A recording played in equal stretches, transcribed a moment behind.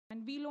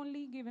we'll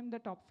only give him the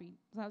top feed.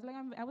 So I was like,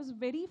 I was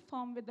very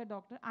firm with the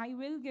doctor. I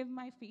will give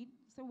my feed.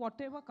 So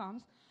whatever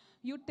comes,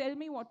 you tell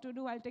me what to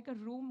do. I'll take a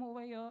room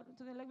over here.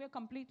 So they're like, we're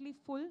completely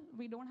full.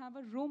 We don't have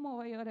a room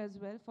over here as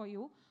well for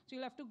you. So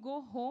you'll have to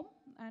go home.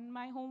 And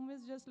my home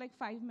is just like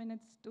 5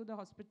 minutes to the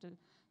hospital.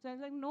 So I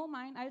was like, no,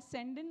 mind. I'll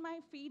send in my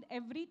feed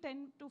every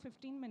 10 to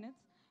 15 minutes.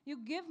 You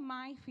give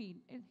my feed.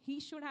 He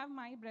should have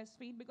my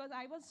breastfeed because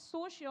I was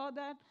so sure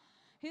that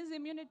his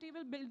immunity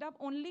will build up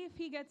only if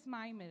he gets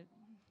my milk.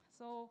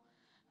 So,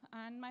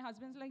 and my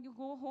husband's like, you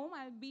go home,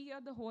 I'll be here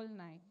the whole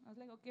night. I was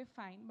like, okay,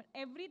 fine. But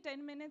every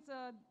 10 minutes,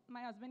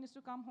 my husband used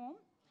to come home.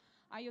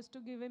 I used to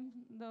give him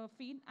the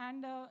feed.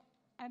 And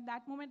at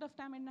that moment of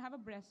time, I didn't have a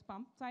breast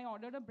pump. So I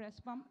ordered a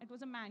breast pump. It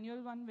was a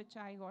manual one, which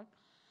I got.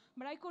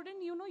 But I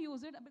couldn't,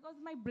 use it because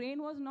my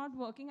brain was not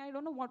working. I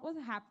don't know what was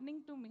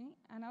happening to me.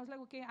 And I was like,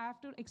 okay, I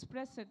have to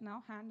express it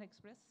now, hand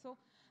express. So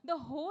the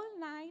whole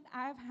night,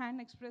 I have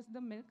hand expressed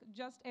the milk,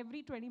 just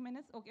every 20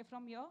 minutes. Okay,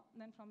 from here,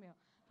 then from here.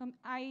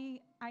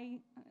 I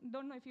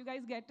don't know if you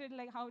guys get it,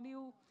 like how do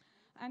you,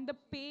 and the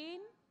pain,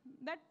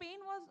 that pain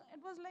was, it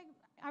was like,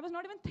 I was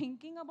not even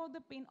thinking about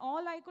the pain.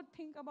 All I could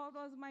think about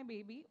was my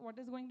baby, what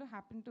is going to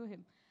happen to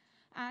him.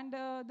 And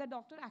the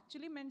doctor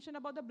actually mentioned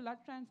about the blood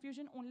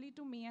transfusion only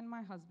to me and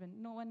my husband,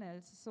 no one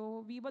else.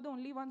 So we were the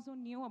only ones who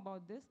knew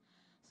about this.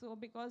 So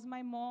because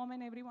my mom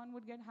and everyone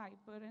would get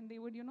hyper and they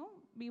would,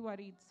 be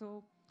worried.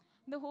 So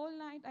the whole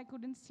night I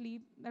couldn't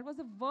sleep. That was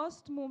the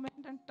worst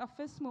moment and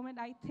toughest moment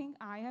I think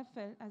I have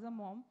felt as a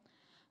mom.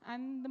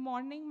 And the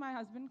morning my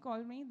husband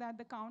called me that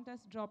the count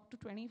has dropped to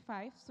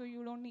 25, so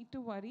you don't need to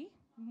worry.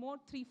 More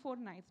 3, 4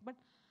 nights. But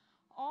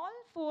all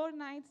 4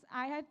 nights,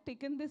 I had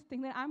taken this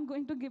thing that I'm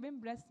going to give him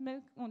breast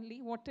milk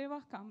only,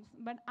 whatever comes.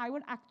 But I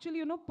would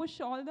actually, push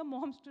all the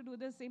moms to do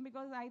the same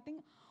because I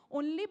think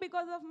only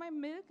because of my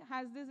milk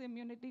has this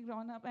immunity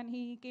grown up. And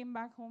he came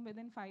back home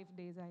within 5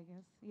 days, I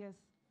guess. Yes.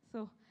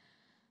 So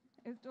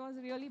it was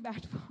really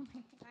bad for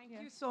me. Thank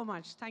you so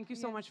much. Thank you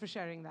so much for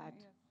sharing that.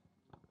 Yes.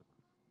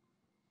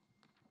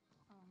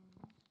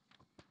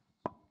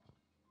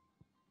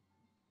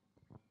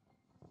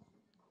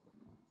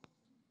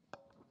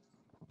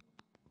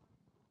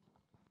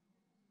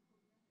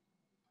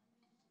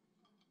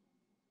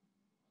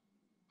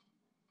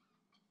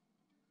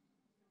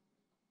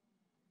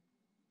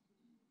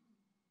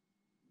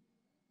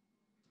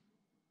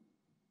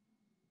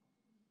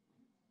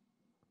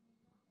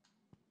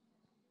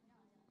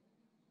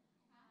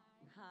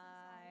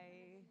 Hi.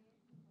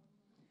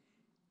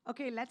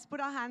 Okay, let's put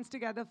our hands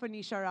together for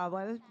Nisha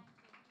Rawal.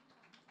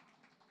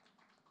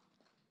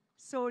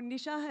 So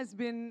Nisha has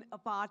been a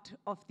part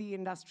of the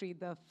industry,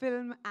 the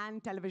film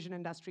and television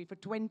industry, for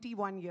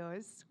 21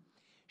 years.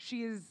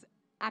 She has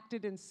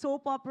acted in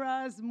soap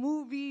operas,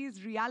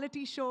 movies,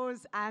 reality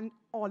shows, and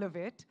all of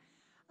it.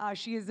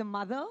 She is a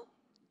mother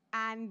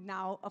and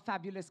now a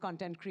fabulous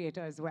content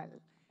creator as well.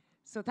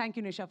 So thank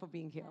you, Nisha, for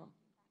being here.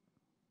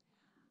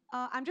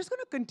 I'm just going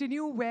to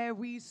continue where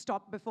we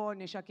stopped before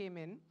Nisha came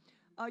in.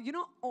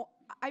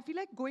 I feel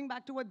like going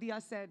back to what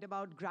Dia said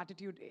about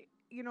gratitude,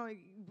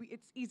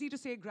 it's easy to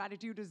say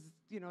gratitude is,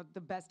 the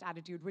best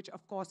attitude, which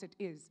of course it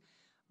is.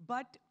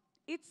 But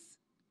it's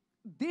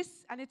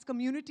this and its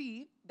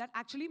community that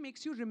actually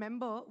makes you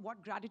remember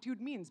what gratitude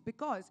means,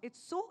 because it's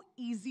so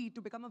easy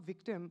to become a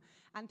victim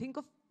and think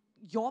of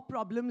your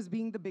problems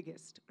being the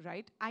biggest,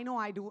 right? I know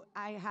I do,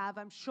 I have,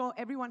 I'm sure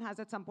everyone has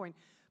at some point.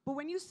 But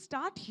when you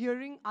start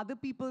hearing other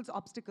people's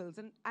obstacles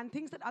and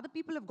things that other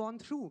people have gone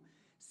through,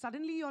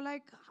 suddenly you're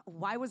like,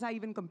 why was I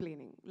even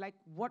complaining? Like,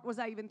 what was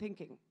I even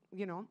thinking,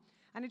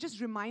 And it just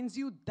reminds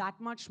you that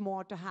much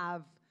more to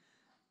have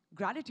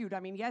gratitude. I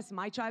mean, yes,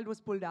 my child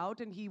was pulled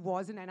out and he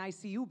was in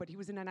NICU, but he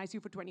was in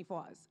NICU for 24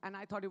 hours. And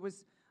I thought it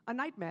was a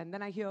nightmare. And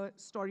then I hear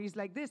stories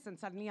like this, and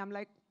suddenly I'm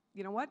like,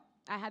 you know what?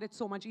 I had it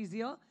so much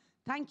easier.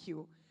 Thank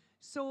you.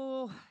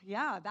 So,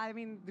 yeah,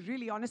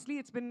 really, honestly,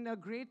 it's been a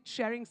great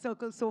sharing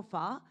circle so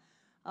far.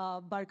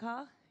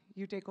 Barkha,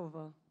 you take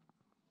over.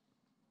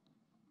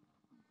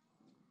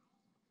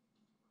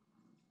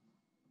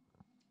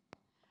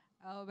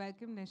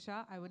 Welcome,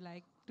 Nisha. I would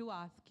like to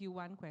ask you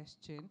one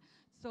question.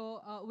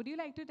 So, would you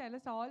like to tell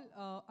us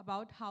all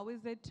about how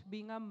is it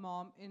being a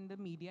mom in the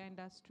media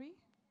industry?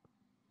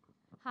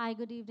 Hi,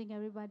 good evening,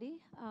 everybody.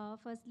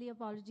 Firstly,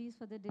 apologies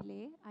for the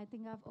delay. I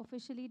think I've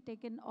officially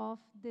taken off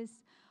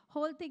this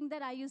whole thing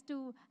that I used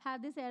to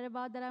have this air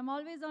about, that I'm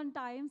always on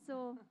time.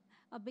 So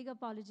a big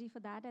apology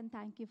for that, and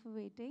thank you for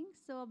waiting.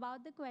 So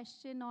about the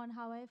question on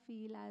how I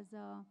feel as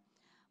a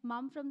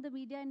mom from the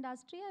media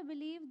industry, I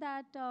believe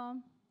that,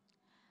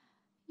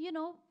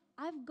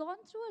 I've gone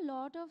through a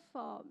lot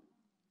of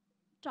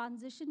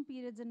transition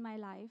periods in my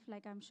life,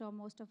 like I'm sure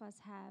most of us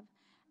have.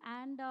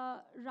 And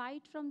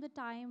right from the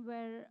time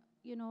where,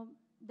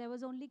 there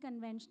was only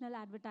conventional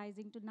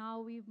advertising to now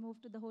we've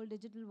moved to the whole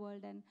digital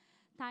world. And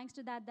thanks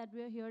to that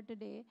we're here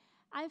today.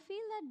 I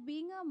feel that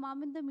being a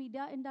mom in the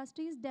media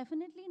industry is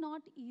definitely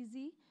not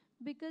easy,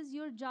 because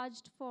you're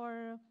judged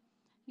for,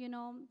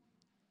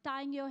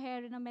 tying your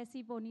hair in a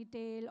messy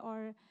ponytail,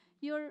 or,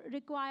 you're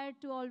required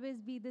to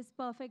always be this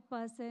perfect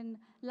person,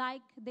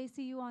 like they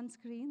see you on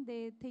screen.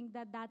 They think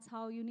that that's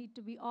how you need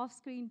to be off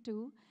screen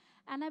too.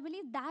 And I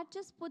believe that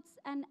just puts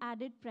an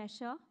added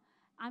pressure.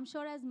 I'm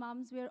sure as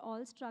moms, we're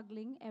all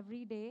struggling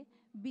every day,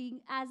 being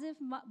as if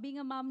being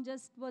a mom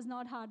just was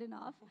not hard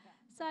enough.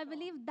 So I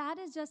believe that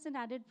is just an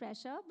added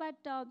pressure. But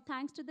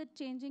thanks to the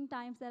changing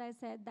times that I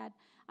said, that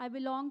I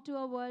belong to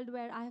a world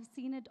where I have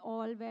seen it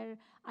all, where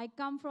I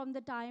come from the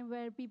time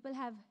where people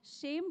have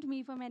shamed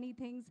me for many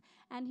things.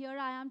 And here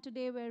I am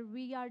today where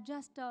we are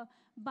just a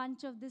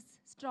bunch of this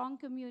strong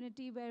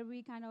community where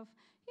we kind of,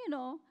 you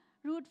know,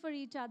 root for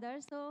each other.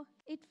 So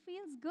it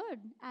feels good.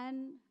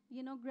 And,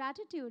 you know,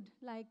 gratitude,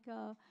 like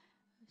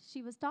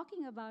she was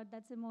talking about,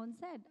 that Simone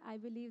said. I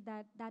believe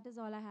that that is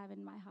all I have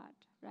in my heart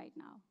right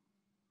now.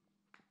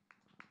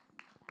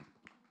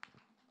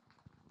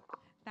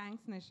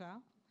 Thanks,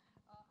 Nisha.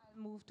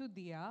 I'll move to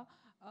Dia.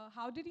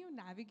 How did you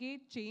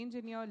navigate change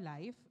in your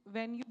life?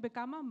 When you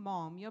become a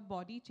mom, your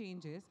body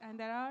changes, and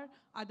there are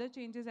other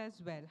changes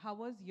as well. How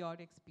was your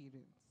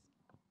experience?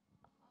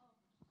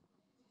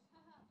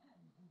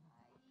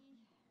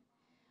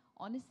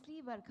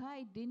 Honestly, Barkha,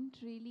 I didn't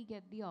really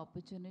get the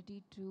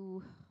opportunity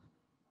to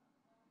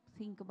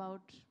think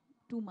about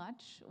too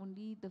much,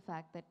 only the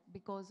fact that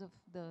because of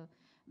the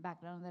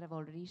background that I've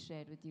already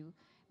shared with you,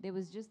 there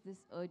was just this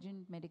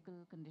urgent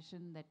medical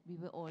condition that we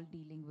were all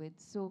dealing with.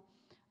 So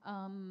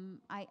I'm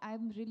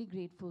really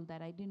grateful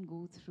that I didn't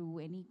go through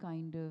any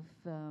kind of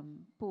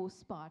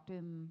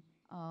postpartum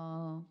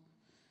uh,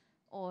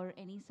 or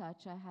any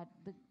such. I had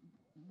the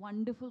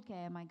wonderful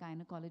care. My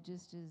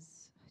gynecologist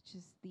is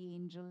just the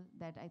angel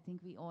that I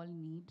think we all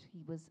need.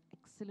 He was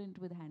excellent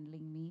with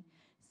handling me,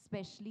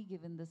 especially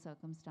given the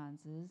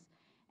circumstances.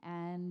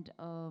 And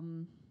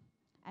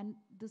and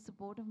the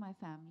support of my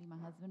family, my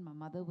husband, my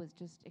mother was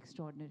just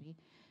extraordinary.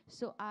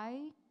 So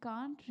I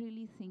can't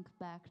really think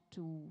back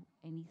to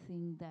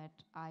anything that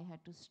I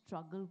had to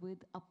struggle with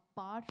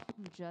apart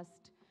from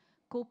just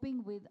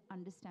coping with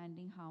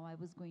understanding how I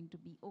was going to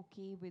be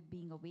okay with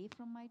being away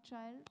from my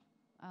child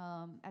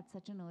at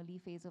such an early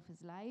phase of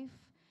his life,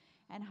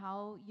 and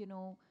how,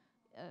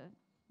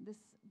 this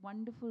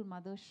wonderful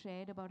mother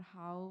shared about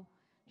how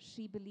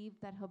she believed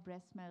that her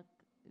breast milk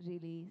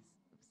really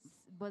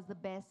was the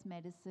best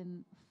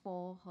medicine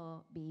for her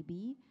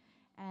baby.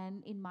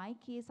 And in my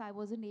case, I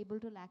wasn't able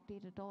to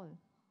lactate at all.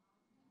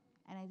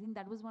 And I think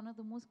that was one of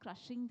the most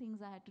crushing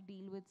things I had to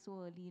deal with so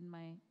early in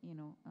my,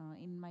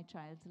 in my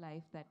child's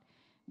life, that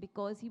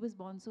because he was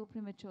born so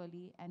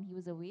prematurely and he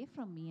was away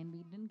from me and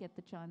we didn't get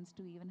the chance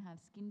to even have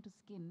skin to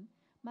skin,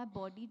 my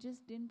body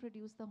just didn't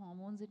produce the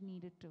hormones it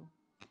needed to.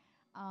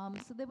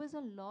 So there was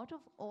a lot of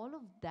all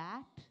of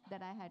that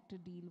that I had to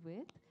deal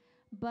with.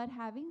 But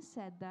having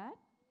said that,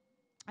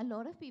 a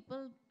lot of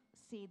people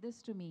say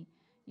this to me,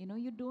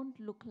 you don't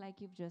look like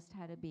you've just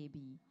had a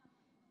baby,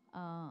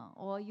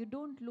 or you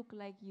don't look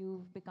like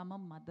you've become a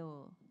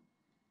mother.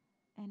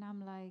 And I'm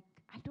like,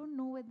 I don't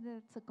know whether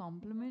it's a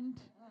compliment,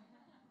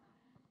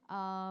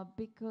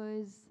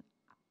 because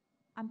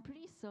I'm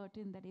pretty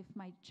certain that if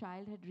my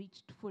child had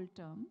reached full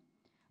term,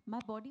 my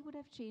body would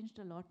have changed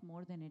a lot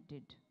more than it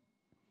did.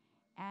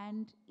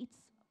 And it's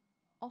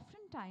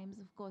oftentimes,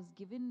 of course,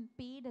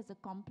 paid as a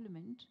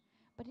compliment,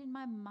 but in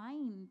my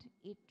mind,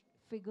 it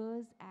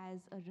figures as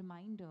a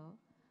reminder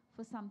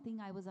for something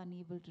I was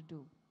unable to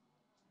do.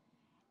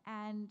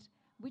 And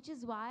which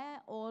is why I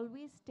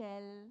always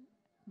tell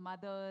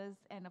mothers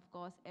and, of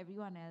course,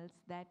 everyone else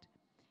that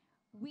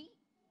we,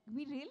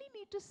 we really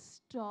need to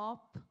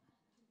stop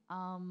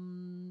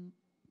um,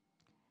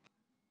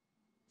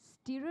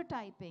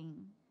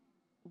 stereotyping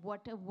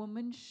what a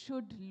woman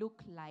should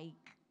look like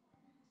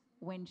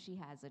when she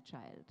has a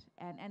child.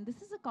 And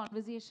this is a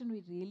conversation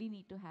we really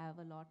need to have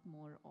a lot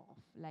more of.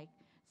 Like,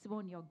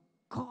 Simone, you're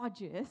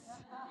gorgeous.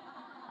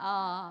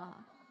 uh,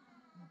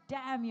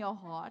 Damn, you're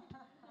hot.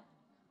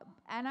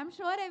 And I'm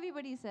sure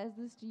everybody says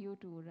this to you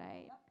too,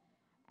 right?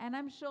 And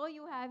I'm sure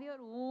you have your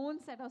own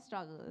set of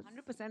struggles.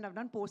 100%. I've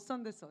done posts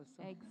on this also.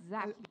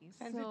 Exactly.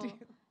 I'll send it to you.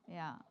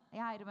 Yeah,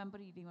 I remember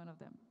reading one of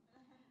them.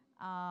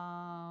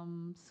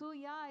 So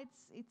yeah,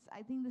 it's.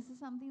 I think this is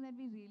something that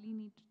we really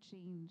need to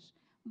change.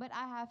 But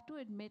I have to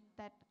admit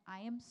that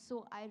I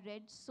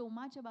read so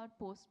much about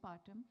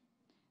postpartum,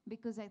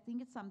 because I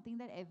think it's something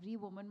that every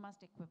woman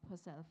must equip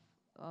herself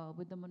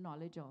with the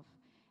knowledge of.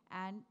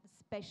 And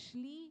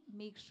especially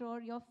make sure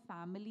your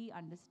family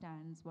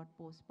understands what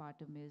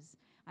postpartum is.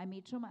 I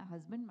made sure my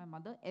husband, my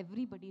mother,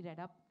 everybody read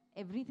up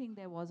everything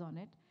there was on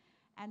it.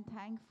 And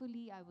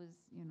thankfully, I was,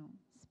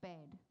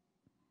 spared.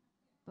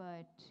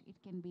 But it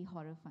can be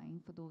horrifying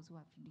for those who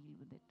have to deal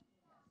with it.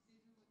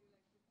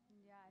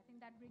 Yeah, I think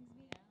that brings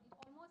me,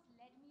 it almost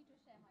led me to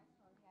share my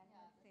story, I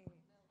must say.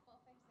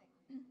 Perfect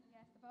segue.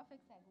 Yes, the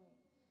perfect segue.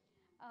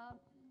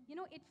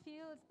 It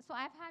feels, so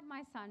I've had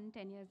my son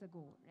 10 years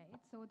ago, right?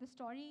 So the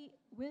story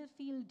will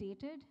feel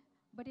dated,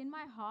 but in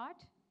my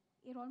heart,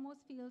 it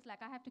almost feels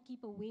like I have to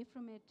keep away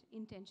from it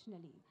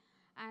intentionally.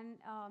 And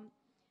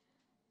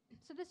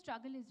So the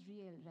struggle is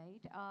real,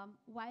 right?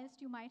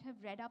 Whilst you might have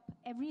read up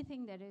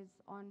everything there is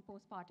on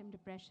postpartum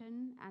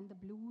depression and the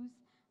blues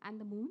and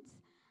the moods,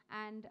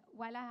 and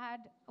while I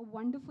had a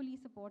wonderfully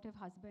supportive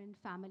husband,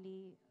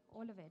 family,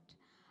 all of it,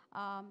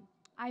 um,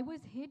 I was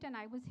hit, and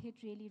I was hit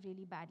really,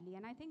 really badly.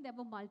 And I think there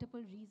were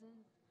multiple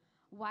reasons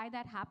why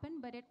that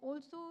happened, but it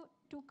also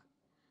took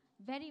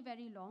very,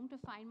 very long to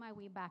find my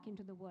way back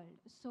into the world.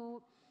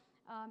 So,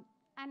 um,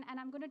 and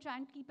I'm going to try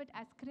and keep it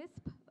as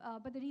crisp,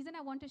 but the reason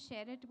I want to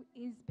share it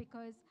is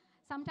because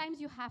sometimes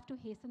you have to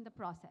hasten the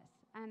process.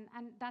 And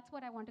that's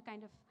what I want to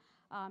kind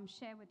of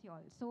share with you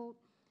all. So,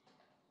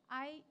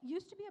 I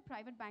used to be a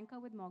private banker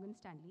with Morgan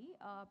Stanley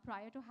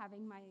prior to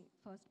having my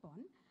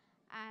firstborn.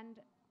 And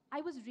I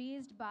was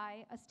raised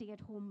by a stay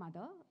at home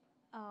mother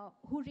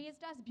who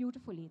raised us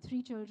beautifully,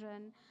 3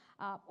 children,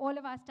 all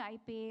of us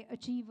type A,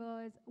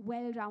 achievers,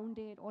 well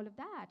rounded, all of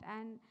that.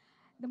 And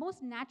the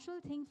most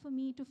natural thing for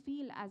me to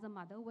feel as a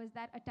mother was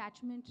that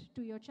attachment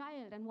to your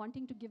child and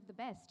wanting to give the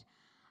best.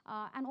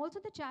 And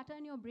also the chatter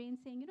in your brain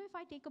saying, you know, if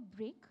I take a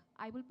break,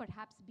 I will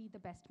perhaps be the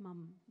best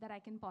mom that I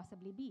can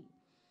possibly be.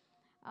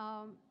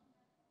 Um,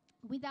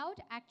 Without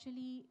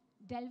actually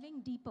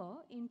delving deeper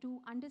into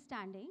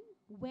understanding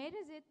where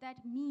is it that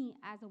me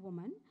as a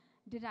woman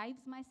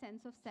derives my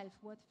sense of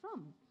self-worth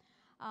from.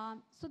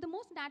 So the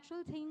most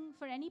natural thing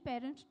for any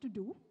parent to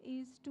do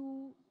is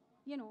to,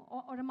 you know,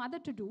 or a mother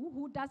to do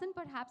who doesn't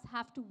perhaps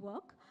have to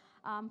work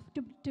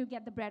to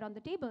get the bread on the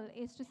table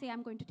is to say,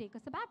 I'm going to take a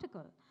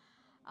sabbatical.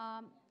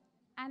 Um,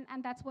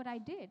 and that's what I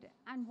did.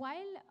 And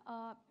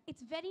while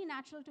it's very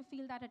natural to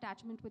feel that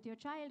attachment with your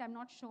child, I'm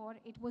not sure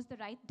it was the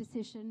right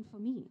decision for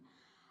me.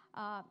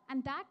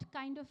 And that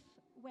kind of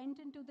went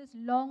into this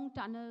long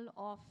tunnel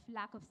of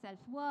lack of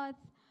self-worth,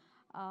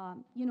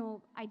 you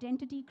know,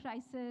 identity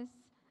crisis,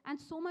 and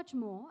so much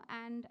more.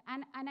 And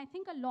I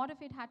think a lot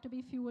of it had to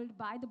be fueled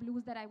by the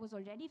blues that I was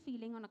already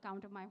feeling on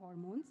account of my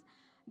hormones,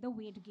 the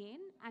weight gain,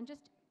 and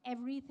just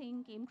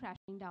everything came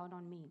crashing down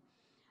on me.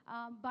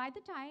 By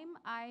the time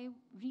I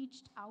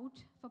reached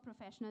out for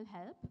professional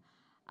help,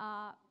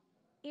 uh,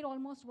 it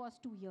almost was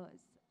 2 years,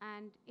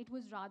 and it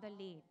was rather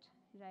late,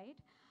 right?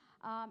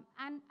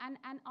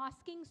 And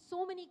asking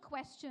so many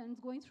questions,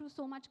 going through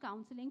so much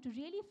counseling to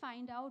really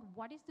find out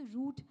what is the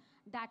route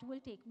that will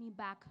take me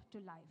back to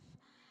life.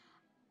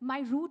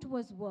 My route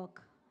was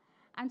work.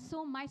 And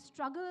so my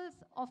struggles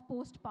of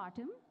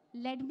postpartum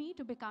led me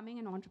to becoming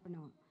an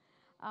entrepreneur.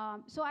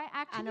 So I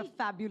actually... And a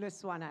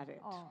fabulous one at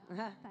it. Oh,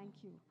 thank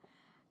you.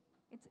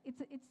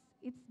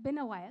 It's been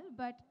a while,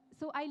 but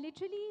so I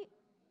literally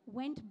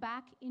went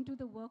back into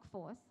the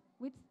workforce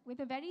with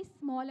a very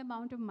small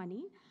amount of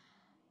money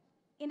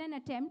in an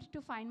attempt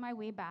to find my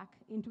way back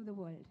into the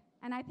world.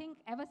 And I think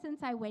ever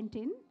since I went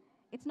in,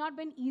 it's not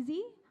been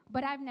easy,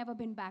 but I've never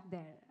been back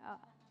there.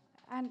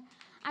 And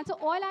so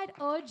all I'd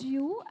urge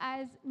you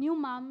as new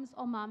moms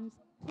or moms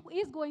who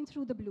is going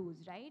through the blues,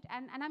 right?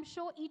 And I'm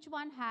sure each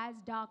one has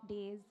dark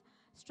days,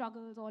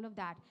 struggles, all of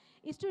that,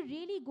 is to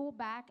really go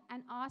back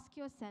and ask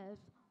yourself,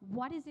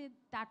 what is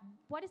that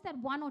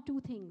one or two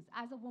things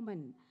as a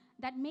woman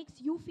that makes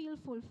you feel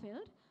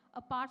fulfilled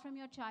apart from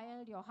your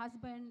child, your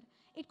husband?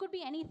 It could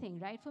be anything,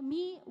 right? For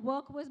me,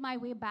 work was my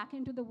way back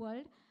into the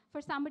world.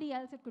 For somebody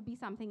else, it could be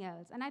something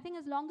else. And I think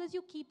as long as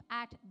you keep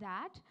at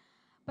that,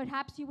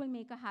 perhaps you will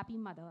make a happy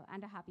mother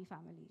and a happy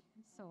family.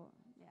 So,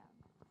 yeah.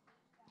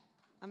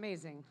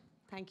 Amazing.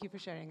 Thank you for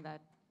sharing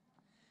that.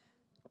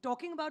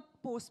 Talking about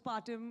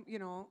postpartum, you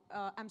know,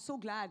 I'm so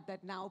glad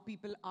that now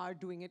people are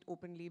doing it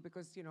openly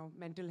because, you know,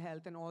 mental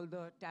health and all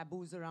the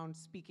taboos around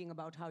speaking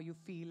about how you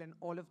feel and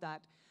all of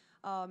that.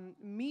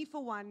 Me,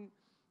 for one,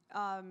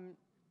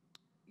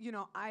 you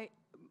know,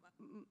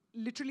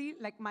 literally,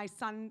 like my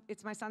son,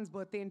 it's my son's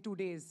birthday in 2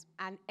 days.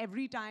 And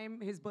every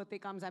time his birthday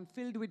comes, I'm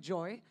filled with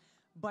joy.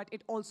 But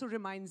it also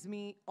reminds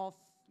me of,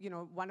 you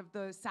know, one of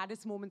the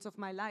saddest moments of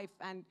my life.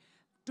 And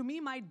to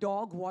me, my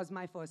dog was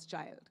my first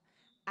child.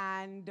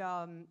 And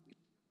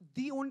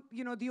the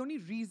only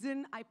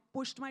reason I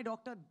pushed my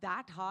doctor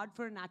that hard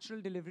for a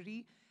natural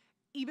delivery,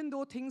 even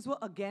though things were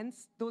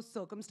against those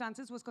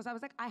circumstances, was because I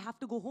was like, I have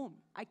to go home.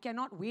 I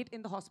cannot wait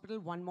in the hospital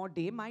one more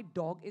day. My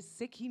dog is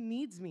sick. He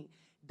needs me.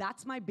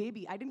 That's my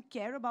baby.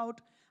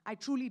 I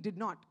truly did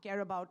not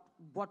care about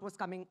what was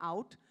coming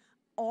out.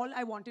 All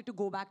I wanted to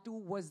go back to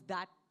was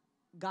that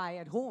guy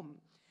at home.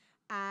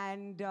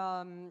 And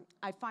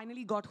I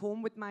finally got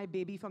home with my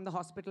baby from the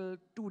hospital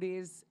 2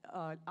 days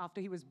after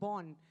he was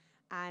born.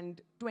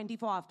 And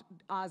 24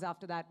 hours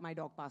after that, my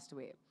dog passed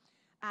away.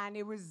 And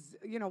it was,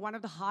 you know, one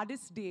of the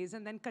hardest days.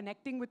 And then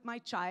connecting with my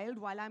child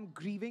while I'm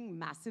grieving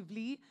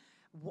massively,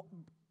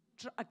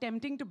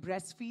 attempting to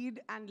breastfeed,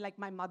 and like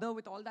my mother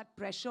with all that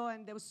pressure.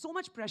 And there was so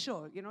much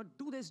pressure, you know,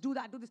 do this, do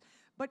that, do this.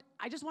 But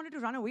I just wanted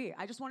to run away.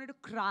 I just wanted to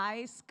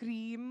cry,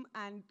 scream,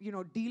 and, you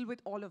know, deal with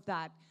all of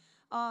that.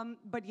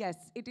 But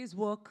yes, it is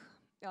work.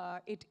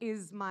 It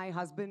is my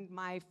husband,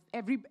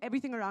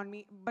 everything around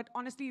me. But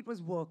honestly, it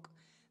was work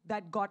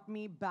that got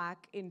me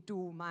back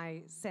into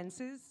my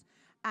senses.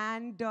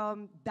 And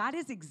that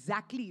is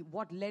exactly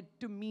what led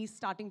to me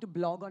starting to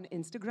blog on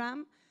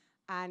Instagram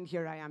and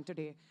here I am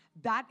today.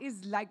 That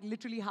is like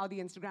literally how the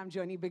Instagram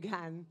journey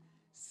began.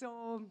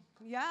 So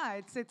yeah,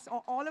 it's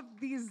all of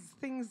these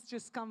things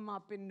just come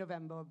up in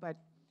November, but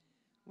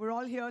we're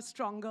all here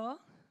stronger.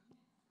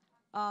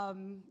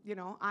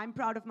 I'm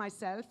proud of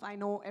myself. I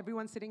know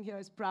everyone sitting here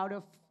is proud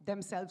of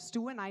themselves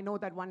too, and I know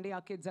that one day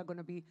our kids are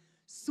going to be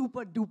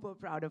super duper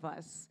proud of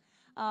us.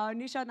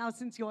 Nisha, now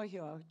since you're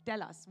here,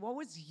 tell us,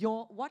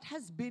 what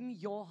has been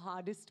your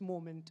hardest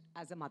moment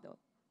as a mother?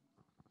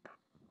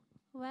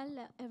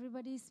 Well,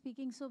 everybody is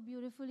speaking so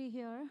beautifully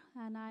here,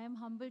 and I am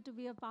humbled to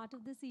be a part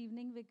of this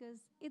evening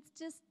because it's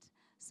just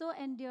so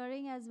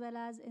endearing as well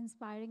as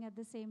inspiring at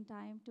the same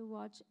time to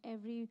watch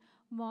every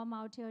mom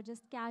out here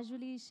just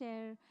casually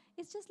share.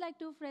 It's just like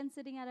two friends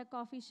sitting at a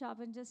coffee shop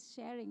and just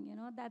sharing,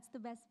 That's the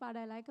best part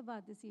I like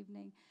about this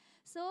evening.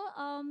 So,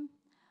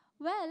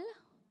 well,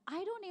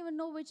 I don't even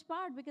know which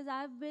part because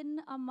I've been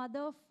a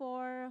mother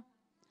for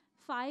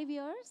 5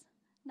 years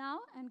now,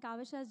 and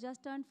Kavish has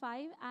just turned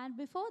 5. And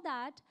before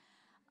that,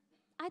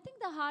 I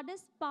think the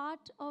hardest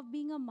part of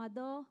being a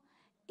mother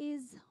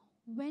is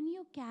when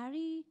you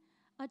carry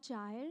a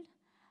child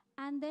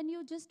and then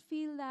you just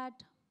feel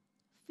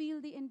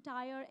the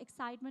entire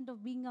excitement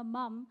of being a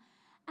mom,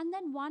 and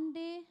then one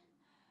day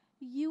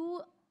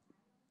you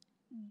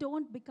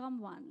don't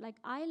become one. Like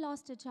I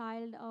lost a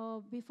child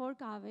before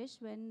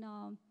Kavish when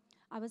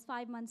I was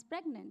 5 months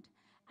pregnant.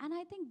 And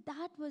I think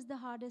that was the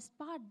hardest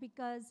part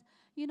because,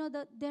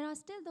 there are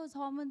still those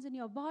hormones in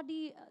your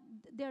body.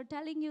 They're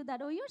telling you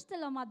that, oh, you're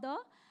still a mother.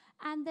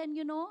 And then,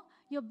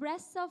 your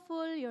breasts are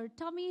full, your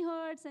tummy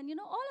hurts, and,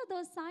 all of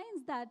those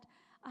signs that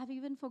I've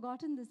even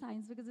forgotten the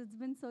signs because it's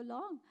been so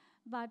long.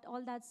 But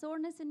all that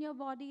soreness in your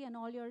body and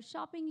all your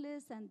shopping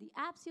lists and the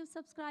apps you've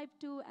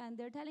subscribed to, and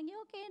they're telling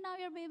you, okay, now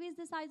your baby is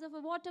the size of a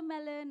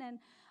watermelon and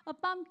a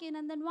pumpkin,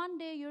 and then one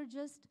day you're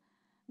just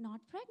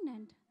not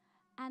pregnant.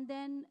 And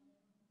then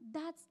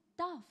that's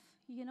tough,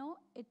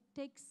 It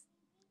takes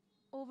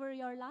over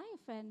your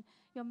life, and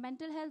your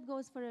mental health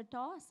goes for a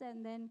toss,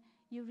 and then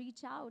you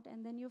reach out,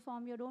 and then you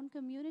form your own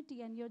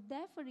community, and you're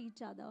there for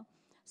each other.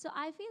 So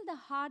I feel the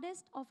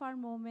hardest of our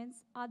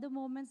moments are the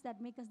moments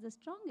that make us the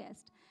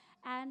strongest.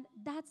 And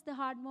that's the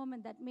hard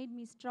moment that made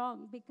me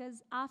strong,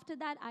 because after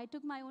that, I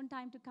took my own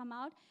time to come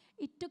out.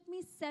 It took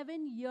me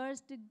 7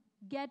 years to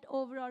get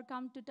over or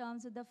come to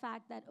terms with the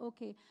fact that,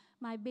 okay,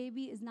 my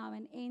baby is now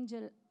an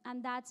angel.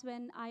 And that's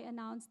when I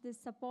announced this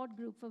support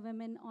group for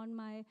women on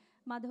my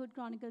Motherhood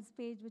Chronicles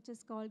page, which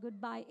is called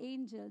Goodbye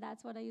Angel.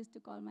 That's what I used to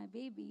call my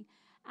baby.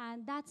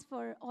 And that's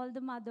for all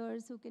the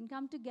mothers who can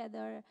come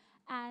together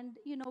and,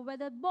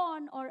 whether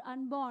born or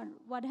unborn,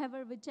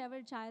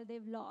 whichever child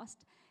they've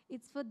lost,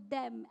 it's for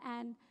them.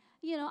 And,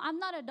 I'm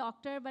not a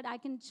doctor, but I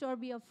can sure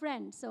be a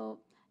friend. So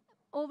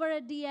over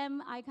a DM,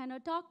 I kind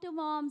of talk to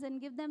moms and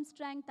give them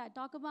strength. I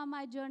talk about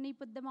my journey,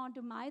 put them on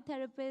to my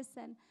therapist,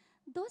 and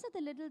those are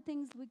the little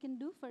things we can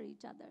do for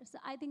each other. So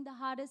I think the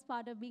hardest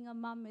part of being a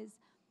mom is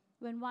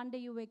when one day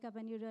you wake up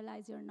and you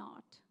realize you're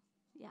not.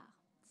 Yeah,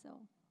 so.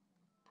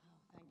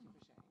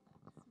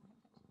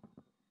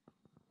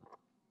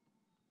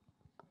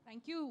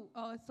 Thank you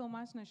for sharing that. Thank you so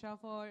much, Nisha,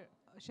 for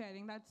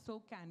sharing that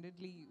so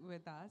candidly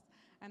with us.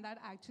 And that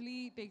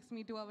actually takes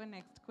me to our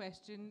next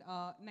question.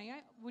 Naya,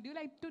 would you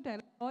like to tell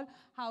us all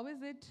how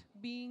is it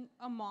being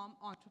a mom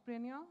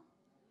entrepreneur?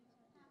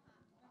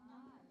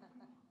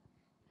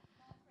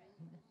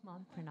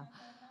 Mompreneur.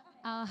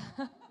 Uh,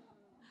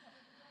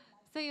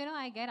 so,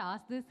 I get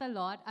asked this a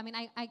lot. I mean,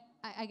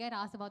 I get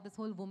asked about this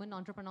whole woman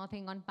entrepreneur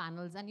thing on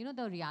panels. And,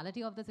 the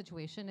reality of the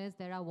situation is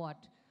there are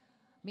what?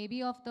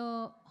 Maybe of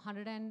the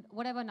 100 and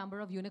whatever number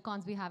of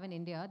unicorns we have in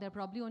India, there are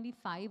probably only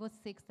 5 or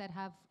 6 that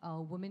have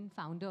women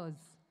founders,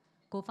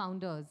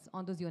 co-founders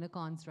on those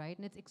unicorns, right?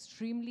 And it's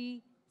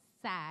extremely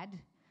sad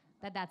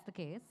that that's the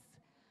case.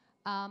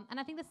 And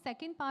I think the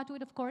second part to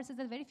it, of course, is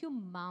there's very few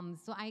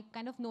moms. So I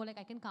kind of know, like,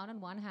 I can count on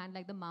one hand,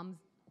 like, the moms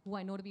who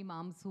I know to be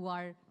moms who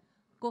are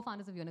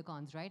co-founders of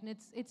unicorns, right? And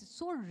it's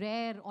so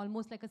rare,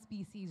 almost like a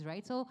species,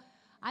 right? So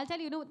I'll tell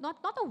you,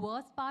 not the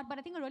worst part, but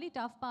I think a really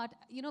tough part,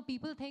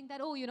 people think that,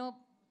 oh,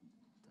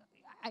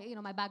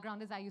 my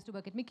background is I used to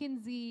work at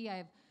McKinsey,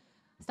 I've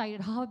studied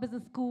at Harvard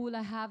Business School,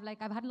 I've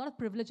had a lot of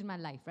privilege in my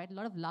life, right? A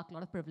lot of luck, a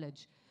lot of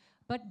privilege.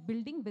 But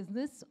building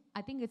business,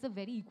 I think it's a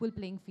very equal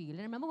playing field. And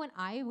I remember when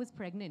I was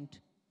pregnant,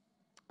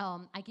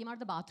 I came out of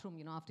the bathroom,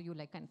 after you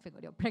kind of figure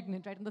you're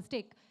pregnant, right, on the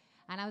stick.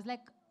 And I was like,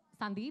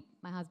 Sandeep,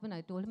 my husband,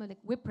 I told him, like,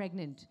 we're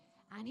pregnant.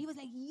 And he was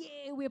like,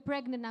 yeah, we're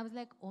pregnant. And I was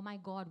like, oh my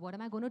God, what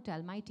am I going to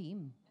tell my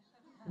team?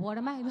 What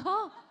am I,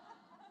 no.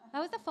 That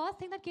was the first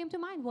thing that came to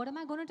mind. What am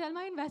I going to tell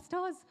my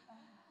investors?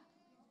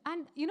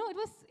 And,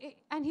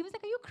 and he was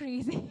like, are you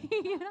crazy?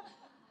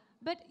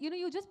 But,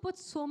 you just put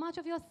so much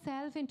of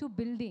yourself into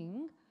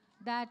building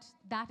that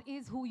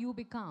is who you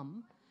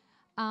become.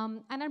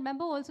 And I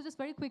remember also just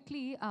very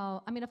quickly,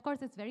 of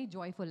course, it's very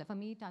joyful. For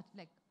me,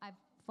 I've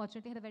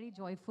fortunately had a very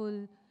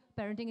joyful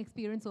parenting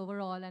experience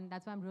overall, and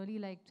that's why I'm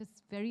really,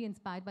 just very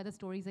inspired by the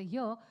stories I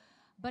hear.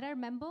 But I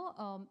remember,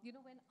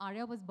 when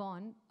Arya was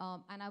born,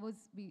 and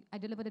I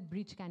delivered at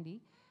Breach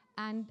Candy,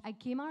 And I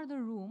came out of the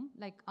room,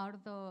 like out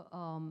of the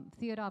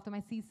theater after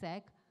my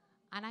CSEC,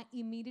 and I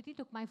immediately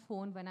took my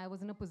phone when I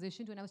was in a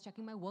position to, when I was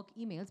checking my work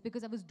emails,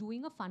 because I was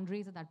doing a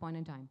fundraise at that point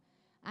in time.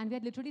 And we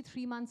had literally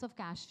 3 months of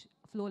cash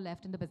flow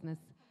left in the business.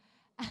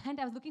 And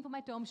I was looking for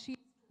my term sheet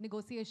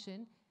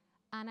negotiation,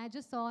 and I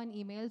just saw an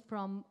email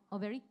from a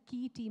very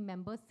key team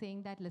member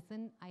saying that,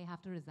 listen, I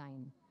have to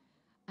resign.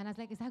 And I was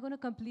like, is that going to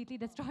completely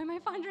destroy my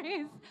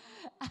fundraise?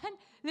 And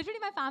literally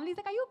my family's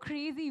like, are you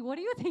crazy? What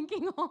are you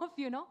thinking of,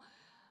 you know?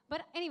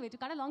 But anyway, to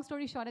cut a long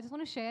story short, I just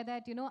want to share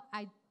that, you know,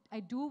 I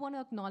do want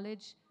to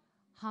acknowledge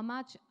how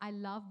much I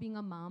love being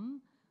a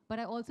mom, but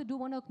I also do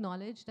want to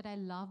acknowledge that I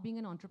love being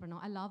an entrepreneur.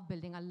 I love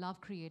building. I love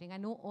creating. I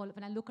know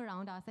when I look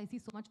around us, I see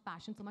so much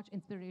passion, so much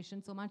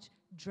inspiration, so much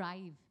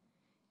drive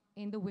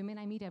in the women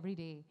I meet every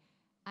day.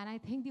 And I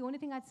think the only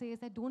thing I'd say is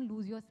that don't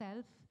lose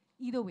yourself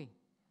either way,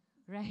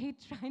 right?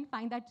 Try and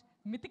find that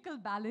mythical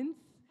balance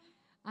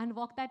and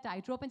walk that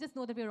tightrope, and just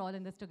know that we're all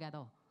in this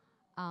together.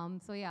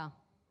 So yeah,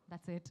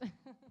 that's it.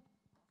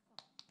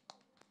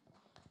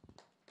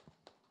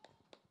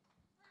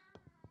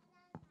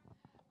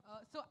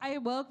 So I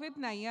work with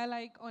Naya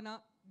like on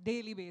a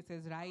daily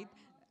basis, right?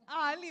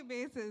 Hourly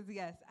basis,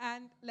 yes.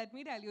 And let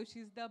me tell you,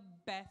 she's the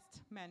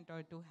best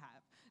mentor to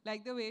have.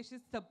 Like the way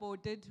she's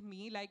supported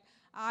me. Like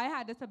I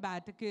had a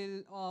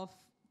sabbatical of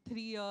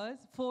 3 years,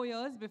 4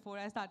 years before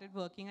I started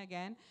working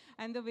again.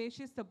 And the way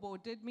she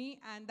supported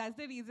me, and that's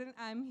the reason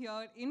I'm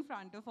here in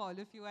front of all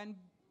of you and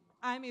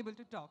I'm able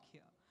to talk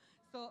here.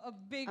 So a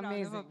big round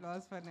of Amazing.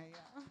 applause for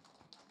Naya.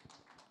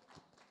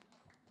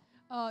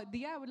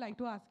 Dia, I would like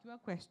to ask you a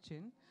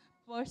question.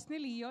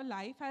 Personally, your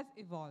life has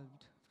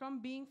evolved from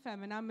being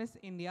Femina Miss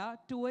India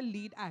to a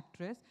lead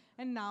actress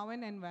and now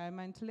an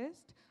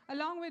environmentalist,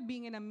 along with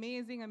being an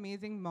amazing,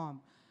 amazing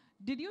mom.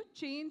 Did you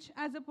change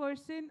as a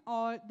person,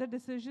 or the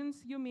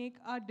decisions you make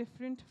are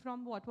different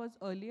from what was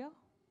earlier?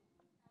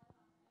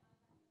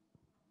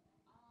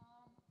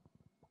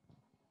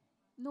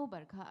 No,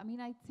 Barkha. I mean,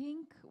 I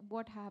think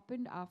what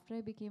happened after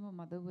I became a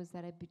mother was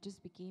that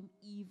just became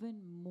even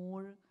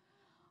more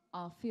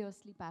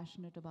fiercely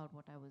passionate about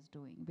what I was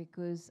doing,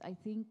 because I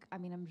think, I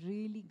mean, I'm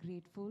really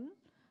grateful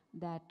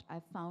that I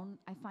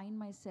find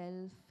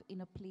myself in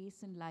a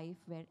place in life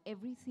where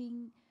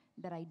everything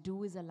that I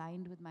do is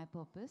aligned with my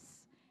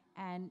purpose.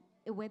 And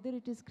whether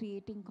it is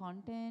creating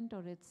content,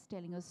 or it's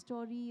telling a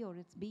story, or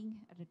it's being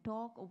at a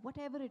talk, or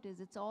whatever it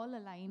is, it's all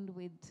aligned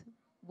with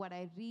what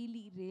I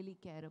really, really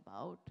care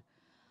about.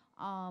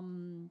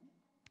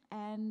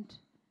 And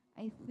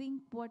I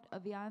think what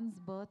Avyan's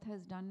birth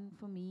has done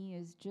for me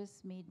is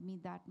just made me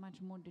that much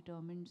more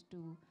determined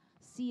to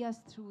see us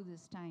through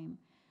this time.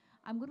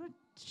 I'm going to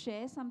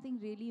share something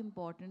really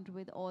important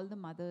with all the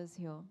mothers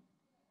here.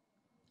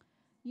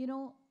 You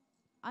know,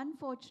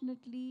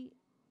 unfortunately,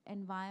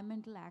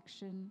 environmental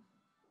action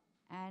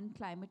and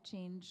climate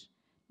change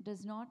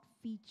does not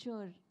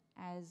feature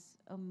as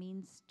a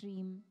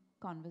mainstream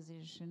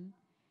conversation,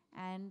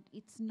 and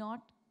it's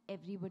not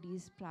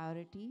everybody's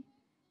priority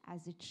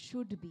as it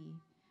should be,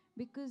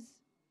 because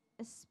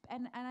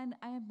and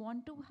I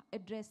want to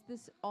address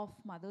this of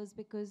mothers,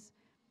 because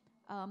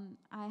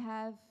I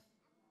have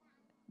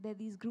there are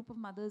these group of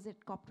mothers at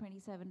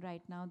COP27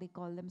 right now. They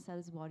call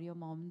themselves warrior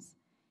moms,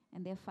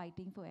 and they're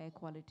fighting for air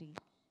quality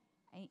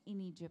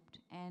in Egypt.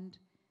 And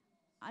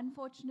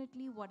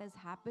unfortunately, what has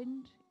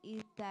happened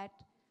is that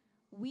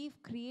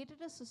we've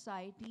created a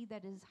society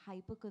that is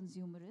hyper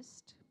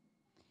consumerist,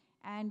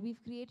 and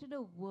we've created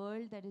a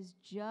world that is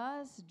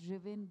just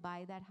driven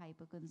by that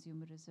hyper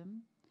consumerism,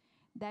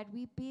 that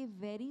we pay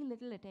very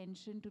little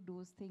attention to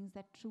those things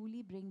that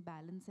truly bring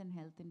balance and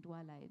health into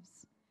our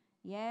lives.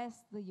 Yes,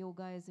 the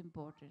yoga is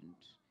important.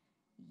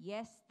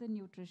 Yes, the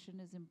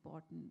nutrition is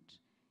important.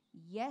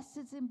 Yes,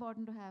 it's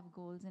important to have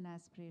goals and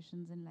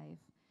aspirations in life.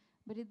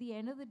 But at the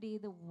end of the day,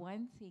 the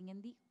one thing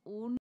and the only